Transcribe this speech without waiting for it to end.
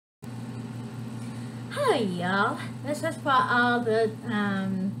Hello y'all, this is for all the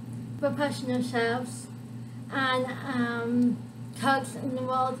professional chefs and cooks in the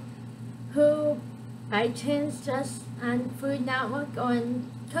world who by chance just on Food Network or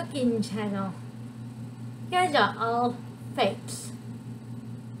on Cooking Channel. You guys are all fakes.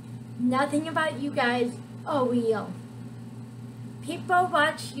 Nothing about you guys are real. People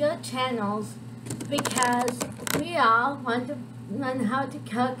watch your channels because we all want to learn how to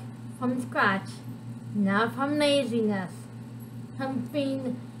cook from scratch, not from laziness, from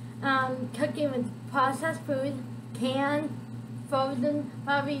being cooking with processed food, canned, frozen,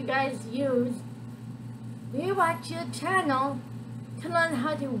 whatever you guys use. We watch your channel to learn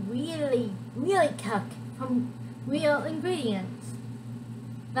how to really cook from real ingredients.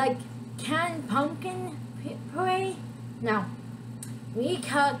 Like canned pumpkin puree? No. We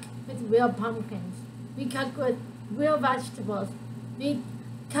cook with real pumpkins. We cook with real vegetables. We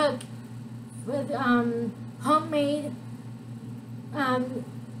cook with homemade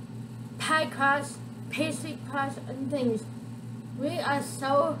pie crust, pastry crust, and things. We are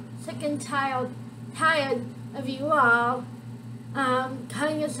so sick and tired of you all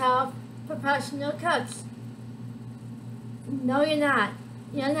calling yourself professional cooks. No, you're not.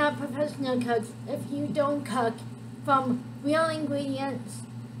 You're not professional cooks if you don't cook from real ingredients,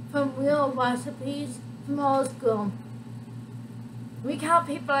 from real recipes, from old school. We call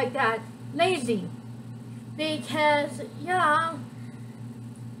people like that lazy because you're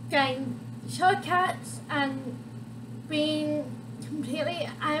getting shortcuts and being completely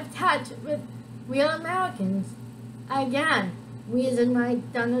out of touch with real Americans. Again, reason why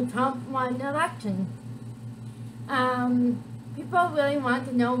Donald Trump won the election. People really want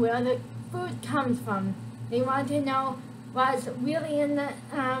to know where the food comes from. They want to know what's really in the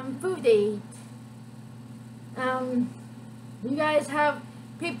food they eat. You guys have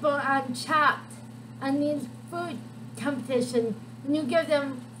people on Chopped on these food competition, and you give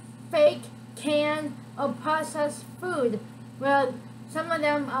them fake, canned, or processed food, where some of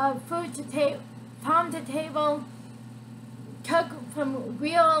them are farm to table, cook from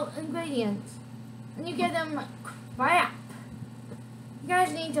real ingredients, and you give them crap. You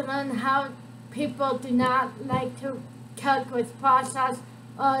guys need to learn how people do not like to cook with processed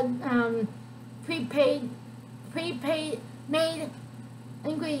or made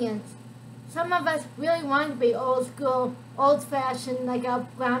ingredients. Some of us really want to be old school, old fashioned like our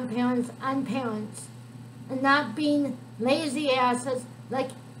grandparents and parents, and not being lazy asses like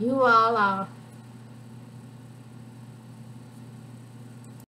you all are.